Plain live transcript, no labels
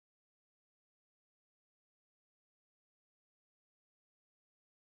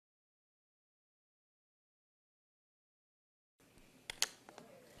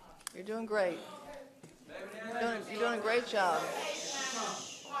You're doing great. You're doing a great job.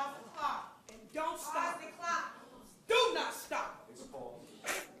 Don't stop. Do not stop.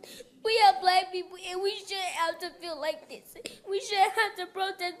 We are black people and we shouldn't have to feel like this. We shouldn't have to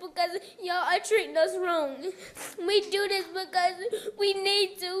protest because y'all are treating us wrong. We do this because we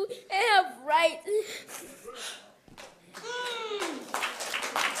need to and have rights.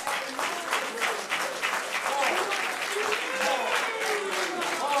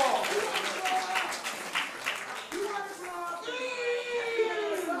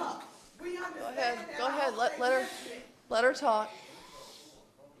 Go ahead. Let her talk.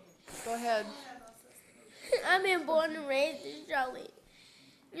 Go ahead. I've been born and raised in Charlotte,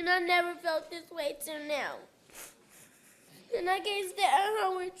 and I never felt this way till now. And I can't stand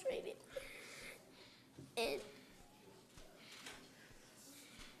how we're treated. And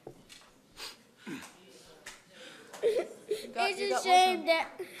it's a shame that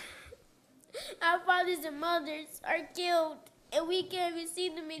our fathers and mothers are killed, and we can't even see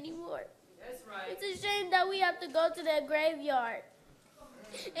them anymore. That's right. It's a shame that we have to go to the graveyard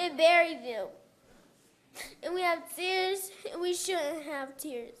and bury them. And we have tears, and we shouldn't have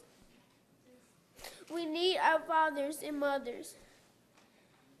tears. We need our fathers and mothers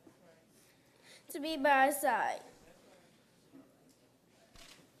to be by our side.